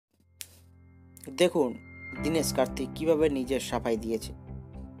দেখুন দীনেশ কার্তিক কীভাবে নিজের সাফাই দিয়েছে।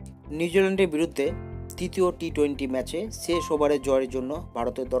 নিউজিল্যান্ডের বিরুদ্ধে তৃতীয় টি20 ম্যাচে শেষ ওভারে জয়ের জন্য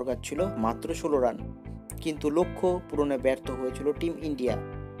ভারতের দরকার ছিল মাত্র 16 রান, কিন্তু লক্ষ্য পূরণে ব্যর্থ হয়েছিল টিম ইন্ডিয়া।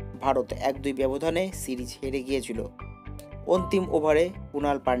 ভারত 1-2 ব্যবধানে সিরিজ হেরে গিয়েছিল। অন্তিম ওভারে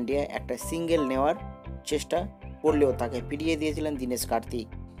কুণাল পান্ডিয়া একটা সিঙ্গেল নেওয়ার চেষ্টা করলেও তাকে পিটিয়ে দিয়েছিলেন দীনেশ কার্তিক।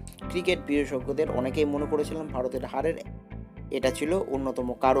 ক্রিকেট বিশেষজ্ঞদের অনেকেই মনে করেছিলেন ভারতের হারের এটা ছিল অন্যতম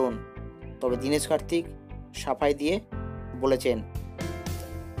কারণ। তবে দীনেশ কার্তিক সাফাই দিয়ে বলেছেন,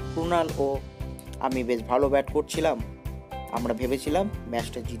 কুণাল ও আমি বেশ ভালো ব্যাট করছিলাম, আমরা ভেবেছিলাম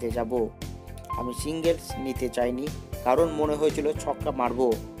ম্যাচটা জিতে যাব। আমি সিঙ্গেলস নিতে চাইনি, কারণ মনে হয়েছিল ছক্কা মারব।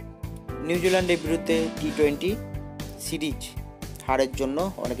 নিউজিল্যান্ডের বিরুদ্ধে টি20 সিরিজ হারের জন্য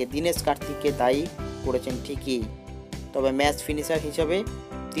অনেকে দীনেশ কার্তিককে দায়ী করেছেন ঠিকই, তবে ম্যাচ ফিনিশার হিসাবে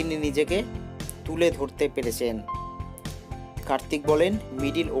তিনি নিজেকে তুলে ধরতে পেরেছেন। কার্তিক বলেন,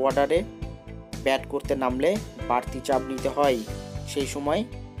 মিডিল অর্ডারে ব্যাট করতে নামলে বাড়তি চাপ নিতে হয়, সেই সময়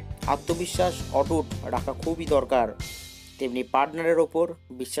আত্মবিশ্বাস অটুট রাখা খুবই দরকার, তেমনি পার্টনারের ওপর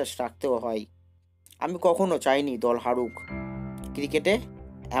বিশ্বাস রাখতেও হয়। আমি কখনো চাইনি দল হারুক, ক্রিকেটে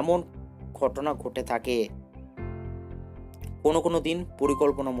এমন ঘটনা ঘটে থাকে, কোনো দিন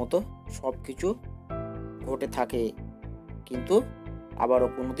পরিকল্পনা মতো সব কিছু ঘটে থাকে, কিন্তু আবারও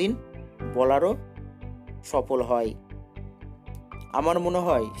কোনো দিন বলারও সফল হয়। আমার মনে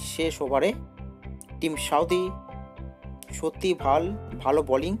হয় শেষ ওভারে টিম সাউথি সত্যি ভালো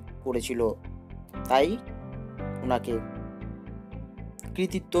বোলিং করেছিল, তাই ওনাকে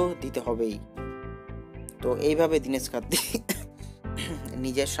কৃতিত্ব দিতে হবেই। তো এইভাবে দীনেশ কার্তিক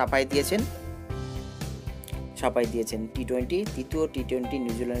নিজের সাফাই দিয়েছেন তৃতীয় টি20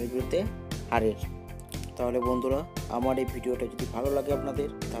 নিউজিল্যান্ডের বিরুদ্ধে হারের। তাহলে বন্ধুরা, আমার এই ভিডিওটা যদি ভালো লাগে আপনাদের,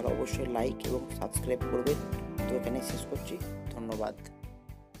 তাহলে অবশ্যই লাইক এবং সাবস্ক্রাইব করবেন। তো এখানে শেষ করছি, ধন্যবাদ।